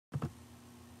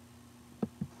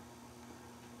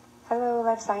Hello,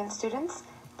 life science students.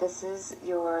 This is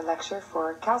your lecture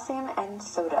for calcium and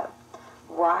soda.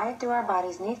 Why do our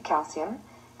bodies need calcium,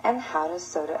 and how does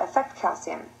soda affect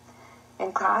calcium?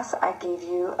 In class, I gave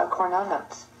you a Cornell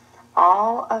notes.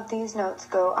 All of these notes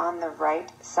go on the right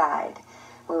side.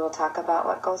 We will talk about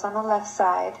what goes on the left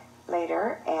side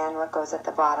later and what goes at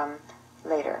the bottom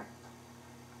later.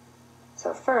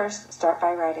 So first, start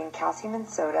by writing calcium and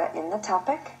soda in the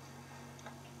topic.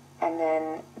 And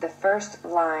then the first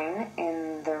line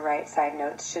in the right side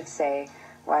notes should say,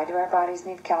 why do our bodies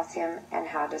need calcium, and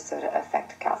how does soda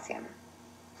affect calcium?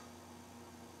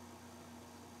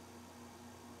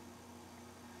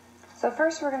 So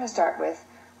first we're going to start with,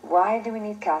 why do we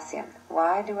need calcium?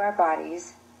 Why do our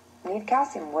bodies need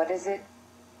calcium? What does it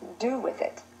do with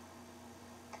it?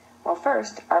 Well,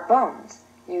 first, our bones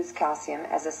use calcium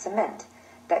as a cement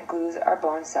that glues our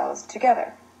bone cells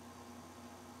together.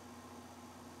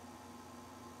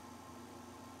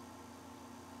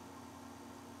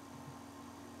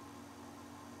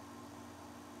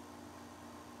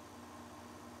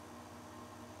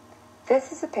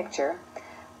 This is a picture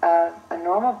of a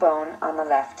normal bone on the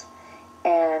left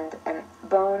and a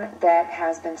bone that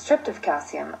has been stripped of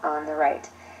calcium on the right.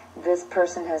 This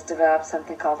person has developed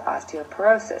something called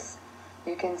osteoporosis.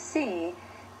 You can see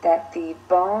that the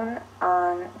bone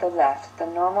on the left, the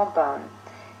normal bone,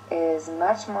 is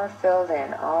much more filled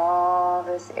in. All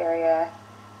this area,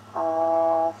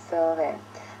 all filled in.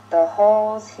 The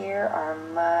holes here are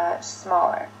much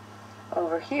smaller.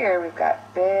 Over here, we've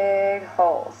got big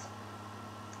holes.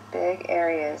 Big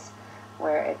areas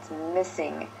where it's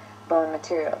missing bone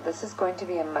material. This is going to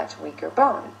be a much weaker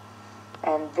bone,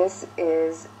 and this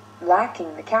is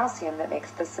lacking the calcium that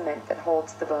makes the cement that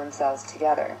holds the bone cells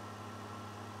together.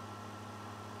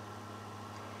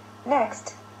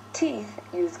 Next, teeth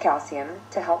use calcium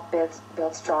to help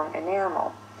build strong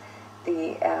enamel.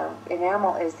 The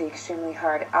enamel is the extremely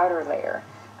hard outer layer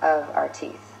of our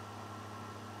teeth.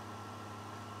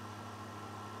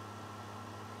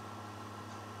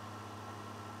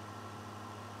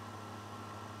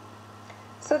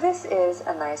 So this is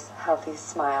a nice healthy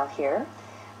smile here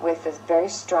with this very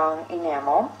strong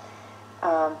enamel.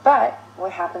 But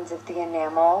what happens if the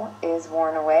enamel is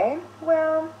worn away?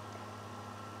 Well,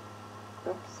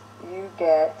 you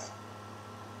get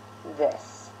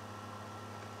this.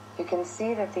 You can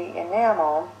see that the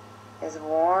enamel is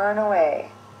worn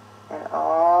away in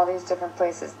all these different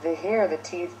places. Here the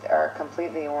teeth are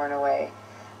completely worn away,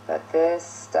 but this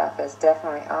stuff is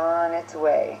definitely on its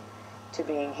way to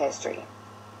being history.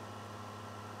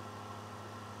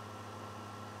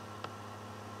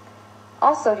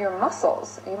 Also, your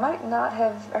muscles. You might not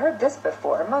have heard this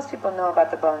before. Most people know about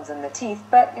the bones and the teeth,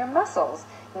 but your muscles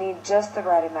need just the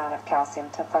right amount of calcium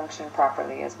to function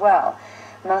properly as well.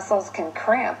 Muscles can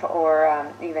cramp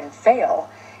or even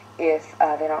fail if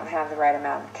they don't have the right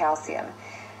amount of calcium.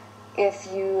 If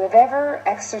you have ever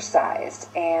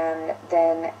exercised and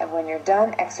then when you're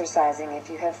done exercising, if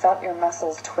you have felt your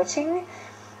muscles twitching,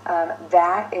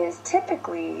 that is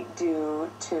typically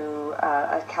due to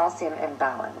a calcium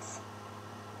imbalance.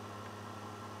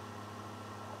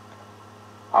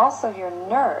 Also, your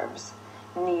nerves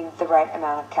need the right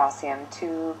amount of calcium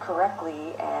to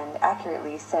correctly and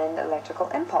accurately send electrical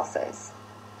impulses.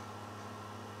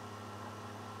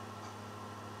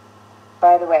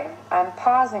 By the way, I'm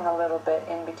pausing a little bit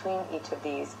in between each of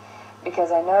these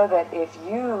because I know that if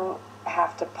you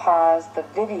have to pause the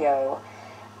video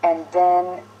and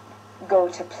then go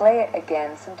to play it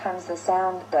again, sometimes the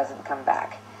sound doesn't come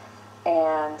back.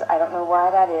 And I don't know why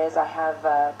that is. I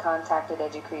have contacted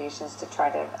EduCreations to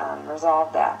try to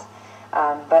resolve that.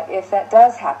 But if that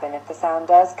does happen, if the sound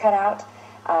does cut out,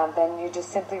 then you just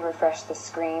simply refresh the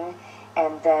screen,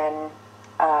 and then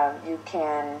you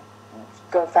can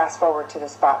go fast forward to the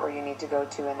spot where you need to go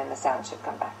to, and then the sound should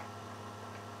come back.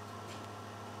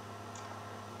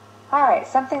 Alright,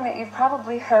 something that you've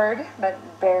probably heard but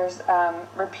bears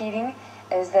repeating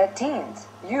is that teens,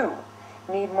 you,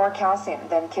 need more calcium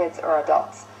than kids or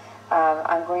adults.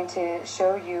 I'm going to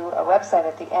show you a website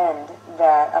at the end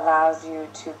that allows you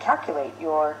to calculate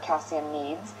your calcium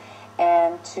needs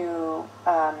and to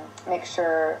make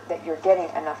sure that you're getting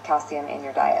enough calcium in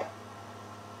your diet.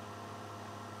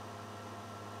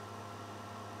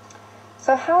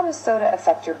 So how does soda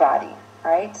affect your body?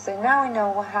 All right, so now we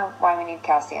know why we need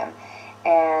calcium,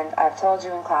 and I've told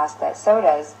you in class that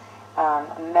sodas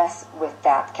mess with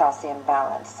that calcium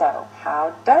balance. So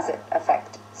how does it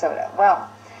affect soda? Well,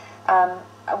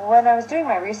 when I was doing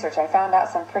my research, I found out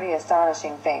some pretty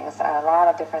astonishing things, a lot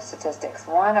of different statistics,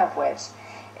 one of which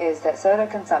is that soda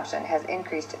consumption has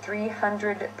increased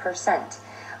 300%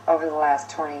 over the last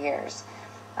 20 years.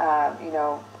 You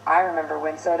know, I remember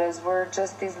when sodas were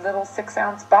just these little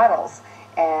 6-ounce bottles,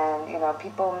 and you know,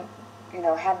 people, you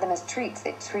know, had them as treats.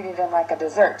 They treated them like a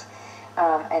dessert.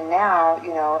 And now,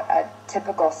 you know, a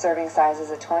typical serving size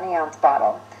is a 20-ounce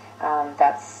bottle.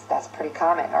 That's pretty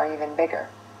common, or even bigger.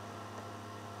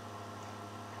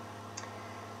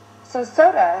 So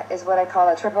soda is what I call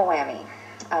a triple whammy.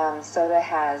 Soda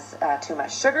has too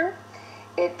much sugar.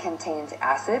 It contains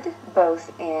acid,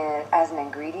 both as an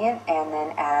ingredient and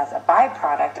then as a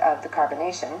byproduct of the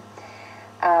carbonation.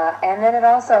 And then it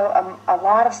also, a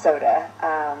lot of soda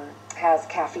has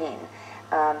caffeine.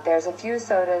 There's a few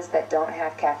sodas that don't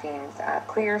have caffeine.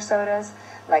 Clear sodas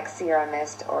like Sierra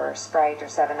Mist or Sprite or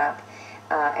 7-Up,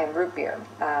 and root beer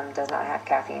does not have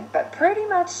caffeine. But pretty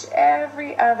much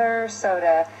every other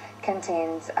soda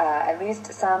contains at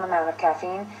least some amount of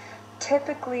caffeine.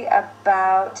 Typically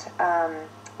about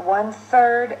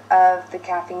 1/3 of the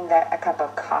caffeine that a cup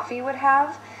of coffee would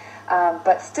have.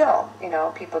 But still, you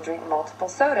know, people drink multiple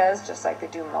sodas just like they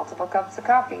do multiple cups of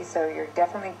coffee, so you're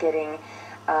definitely getting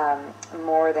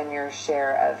more than your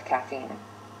share of caffeine.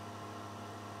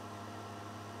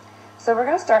 So we're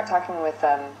going to start talking with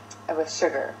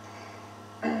sugar.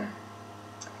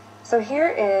 So here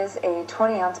is a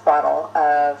 20-ounce bottle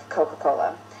of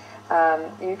Coca-Cola.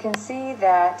 You can see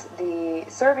that the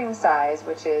serving size,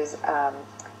 which is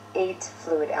 8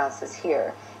 fluid ounces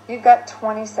here, you've got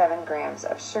 27 grams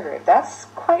of sugar. That's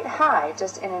quite high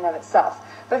just in and of itself.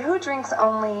 But who drinks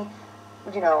only,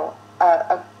 you know,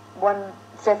 a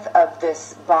 1/5 of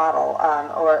this bottle?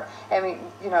 Or, I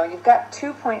mean, you know, you've got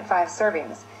 2.5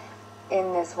 servings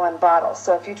in this one bottle.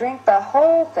 So if you drink the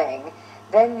whole thing,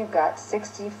 then you've got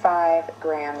 65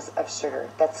 grams of sugar.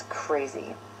 That's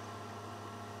crazy.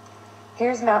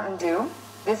 Here's Mountain Dew.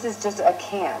 This is just a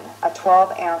can. A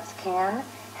 12-ounce can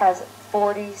has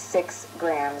 46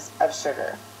 grams of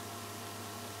sugar.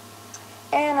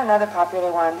 And another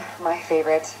popular one, my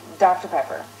favorite, Dr.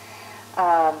 Pepper.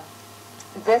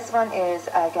 This one is,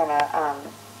 again,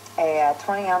 a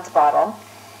 20-ounce bottle.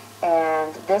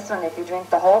 And this one, if you drink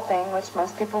the whole thing, which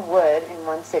most people would in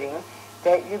one sitting,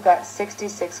 that you've got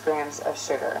 66 grams of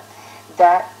sugar.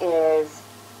 That is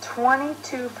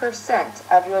 22%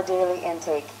 of your daily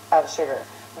intake of sugar.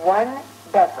 One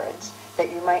beverage that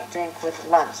you might drink with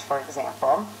lunch, for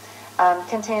example,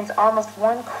 contains almost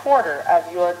 1/4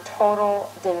 of your total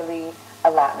daily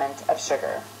allotment of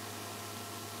sugar.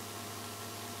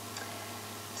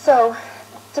 So,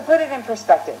 to put it in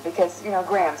perspective, because, you know,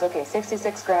 grams, okay,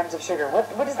 66 grams of sugar,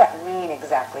 what does that mean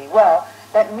exactly? Well,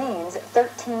 that means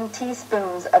 13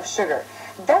 teaspoons of sugar.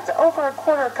 That's over a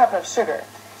 1/4 cup of sugar.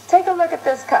 Take a look at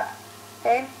this cup,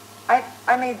 okay?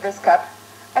 I made this cup.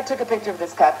 I took a picture of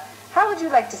this cup. How would you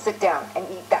like to sit down and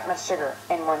eat that much sugar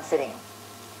in one sitting?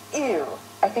 Ew.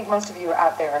 I think most of you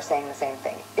out there are saying the same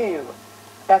thing. Ew.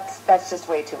 That's just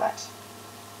way too much.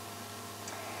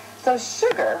 So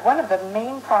sugar, one of the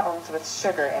main problems with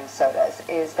sugar in sodas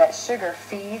is that sugar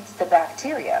feeds the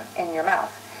bacteria in your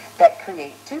mouth that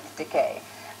create tooth decay.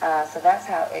 So that's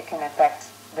how it can affect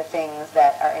the things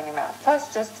that are in your mouth.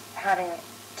 Plus just having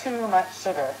too much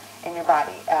sugar in your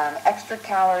body. Extra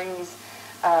calories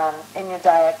in your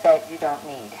diet that you don't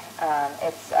need.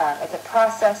 It's a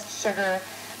processed sugar.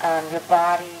 Your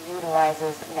body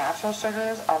utilizes natural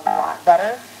sugars a lot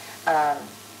better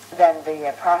than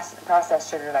the processed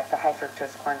sugar like the high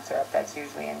fructose corn syrup that's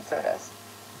usually in sodas.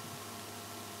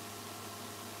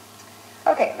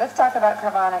 Okay, let's talk about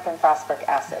carbonic and phosphoric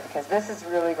acid, because this is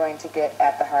really going to get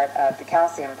at the heart of the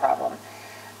calcium problem.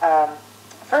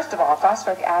 First of all,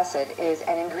 phosphoric acid is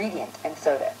an ingredient in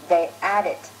soda. They add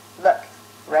it. Look,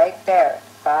 right there,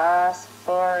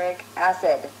 phosphoric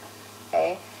acid.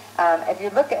 Okay? If you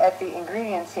look at the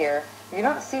ingredients here, you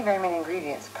don't see very many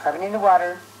ingredients. Carbonated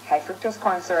water, high fructose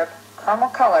corn syrup, caramel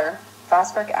color,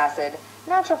 phosphoric acid,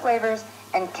 natural flavors,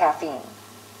 and caffeine.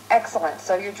 Excellent.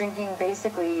 So you're drinking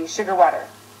basically sugar water.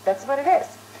 That's what it is.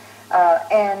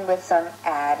 And with some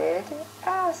added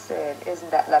acid.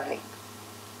 Isn't that lovely?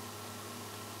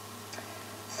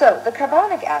 So the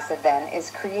carbonic acid then is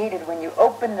created when you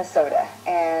open the soda,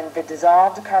 and the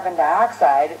dissolved carbon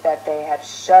dioxide that they have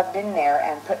shoved in there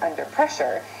and put under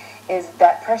pressure, is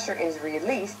that pressure is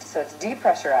released, so it's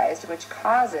depressurized, which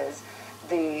causes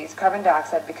the carbon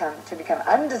dioxide to become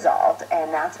undissolved,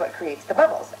 and that's what creates the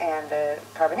bubbles and the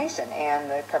carbonation and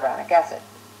the carbonic acid.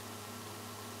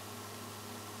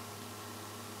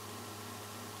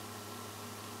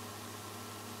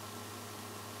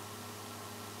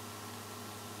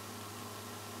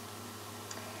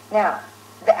 Now,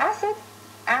 the acid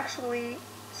actually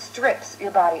strips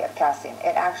your body of calcium.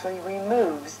 It actually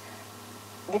removes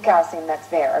the calcium that's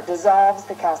there, or dissolves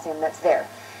the calcium that's there.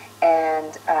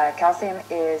 And calcium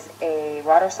is a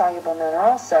water-soluble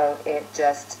mineral, so it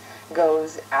just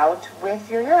goes out with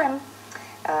your urine.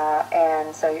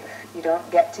 And so you don't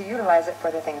get to utilize it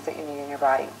for the things that you need in your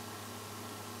body.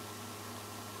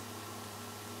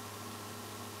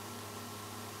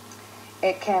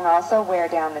 It can also wear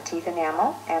down the teeth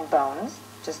enamel and bones,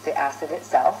 just the acid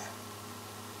itself.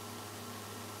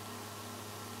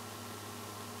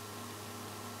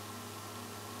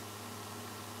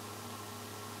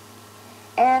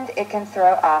 And it can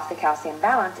throw off the calcium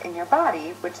balance in your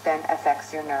body, which then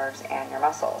affects your nerves and your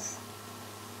muscles.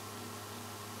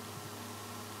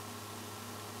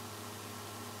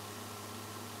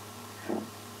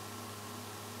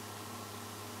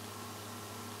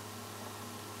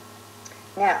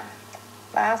 Now,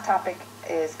 last topic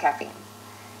is caffeine.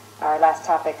 Our last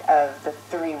topic of the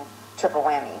triple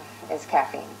whammy is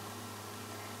caffeine.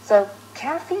 So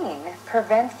caffeine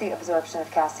prevents the absorption of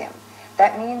calcium.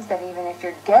 That means that even if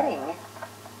you're getting,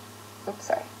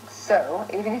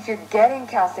 even if you're getting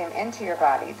calcium into your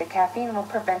body, the caffeine will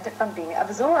prevent it from being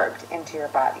absorbed into your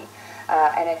body.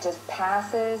 And it just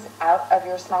passes out of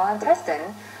your small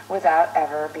intestine without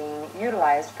ever being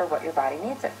utilized for what your body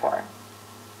needs it for.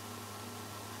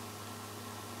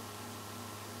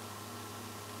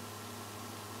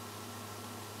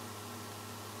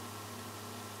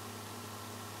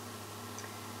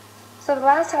 So the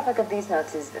last topic of these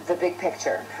notes is the big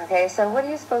picture. Okay, so what are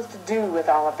you supposed to do with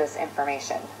all of this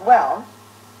information? Well,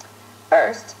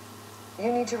 first, you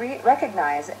need to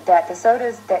recognize that the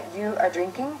sodas that you are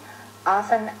drinking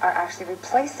often are actually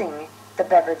replacing the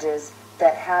beverages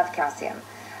that have calcium.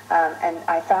 And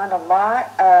I found a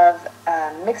lot of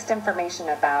mixed information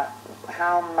about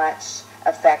how much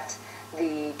effect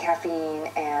the caffeine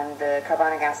and the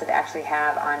carbonic acid actually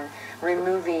have on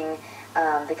removing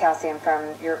the calcium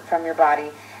from your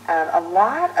body. A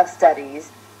lot of studies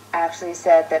actually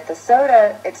said that the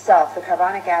soda itself, the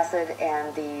carbonic acid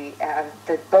and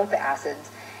both the acids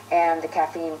and the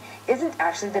caffeine, isn't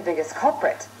actually the biggest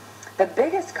culprit. The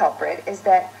biggest culprit is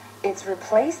that it's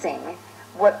replacing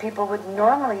what people would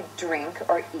normally drink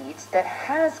or eat that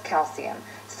has calcium.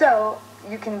 So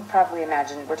you can probably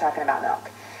imagine we're talking about milk.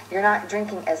 You're not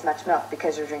drinking as much milk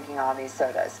because you're drinking all these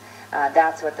sodas.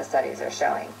 That's what the studies are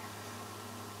showing.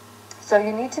 So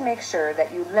you need to make sure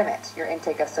that you limit your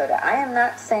intake of soda. I am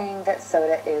not saying that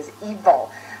soda is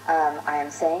evil. I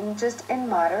am saying just in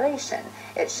moderation.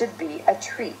 It should be a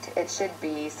treat. It should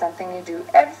be something you do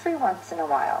every once in a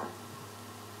while.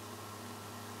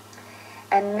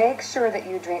 And make sure that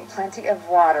you drink plenty of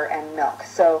water and milk.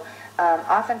 So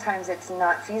oftentimes it's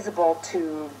not feasible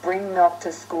to bring milk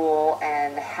to school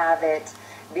and have it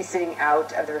be sitting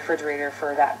out of the refrigerator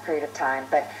for that period of time.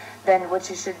 But then what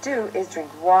you should do is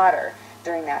drink water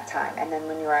during that time. And then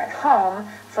when you are at home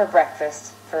for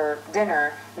breakfast, for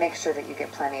dinner, make sure that you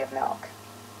get plenty of milk.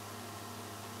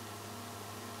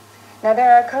 Now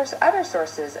there are, of course, other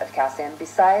sources of calcium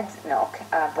besides milk.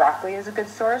 Broccoli is a good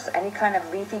source. Any kind of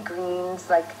leafy greens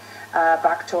like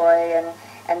bok choy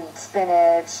and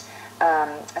spinach.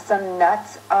 Some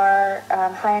nuts are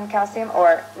high in calcium,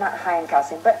 or not high in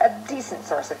calcium, but a decent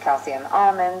source of calcium.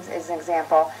 Almonds is an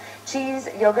example. Cheese,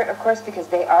 yogurt, of course, because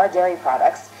they are dairy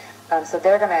products, so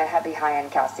they're going to be high in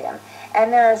calcium.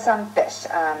 And there are some fish.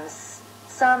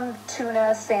 Some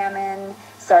tuna, salmon,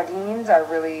 sardines are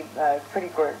really a pretty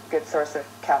good source of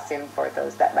calcium for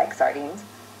those that like sardines.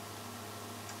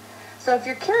 So if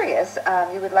you're curious,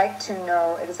 you would like to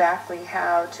know exactly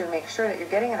how to make sure that you're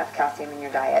getting enough calcium in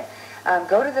your diet,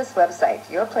 go to this website,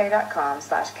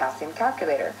 yourplay.com/calcium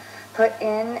calculator. Put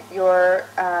in your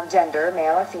gender,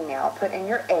 male or female, put in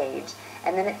your age,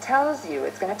 and then it tells you,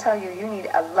 it's going to tell you you need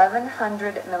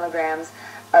 1,100 milligrams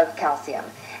of calcium.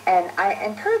 And I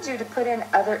encourage you to put in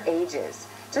other ages.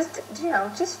 Just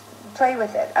play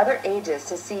with it, other ages,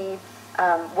 to see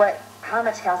how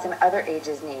much calcium other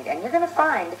ages need. And you're going to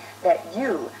find that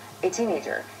you, a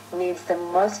teenager, needs the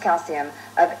most calcium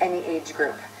of any age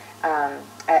group,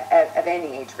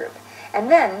 And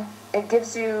then it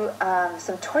gives you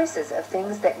some choices of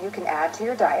things that you can add to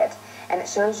your diet, and it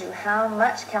shows you how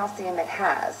much calcium it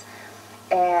has.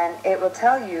 And it will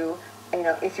tell you,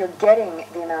 if you're getting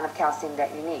the amount of calcium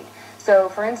that you need. So,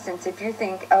 for instance, if you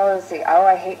think,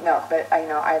 I hate milk, but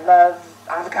I love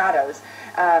avocados.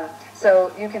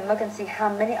 So you can look and see how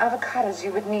many avocados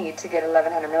you would need to get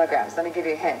 1,100 milligrams. Let me give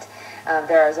you a hint.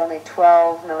 There is only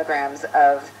 12 milligrams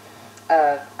of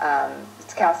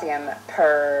calcium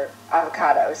per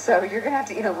avocado. So you're going to have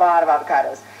to eat a lot of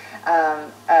avocados.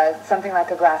 Something like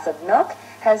a glass of milk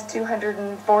has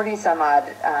 240 some odd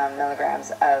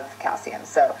milligrams of calcium.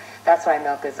 So that's why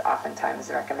milk is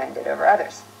oftentimes recommended over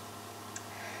others.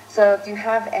 So if you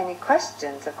have any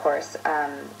questions, of course,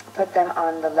 put them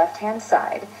on the left-hand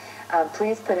side.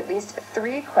 Please put at least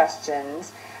 3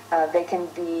 questions. They can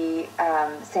be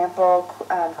sample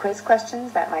quiz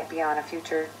questions that might be on a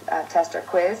future test or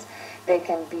quiz. They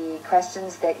can be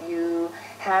questions that you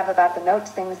have about the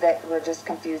notes, things that were just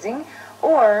confusing,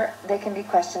 or they can be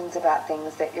questions about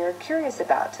things that you're curious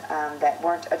about that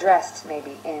weren't addressed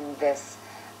maybe in this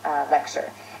lecture.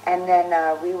 And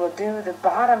then we will do the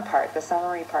bottom part, the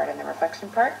summary part and the reflection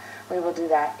part. We will do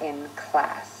that in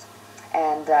class.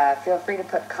 And feel free to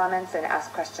put comments and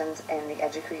ask questions in the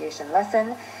Educreation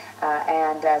lesson.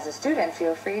 And as a student,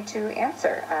 feel free to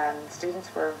answer.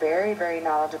 Students were very, very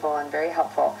knowledgeable and very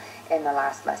helpful in the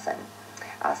last lesson.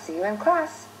 I'll see you in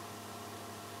class.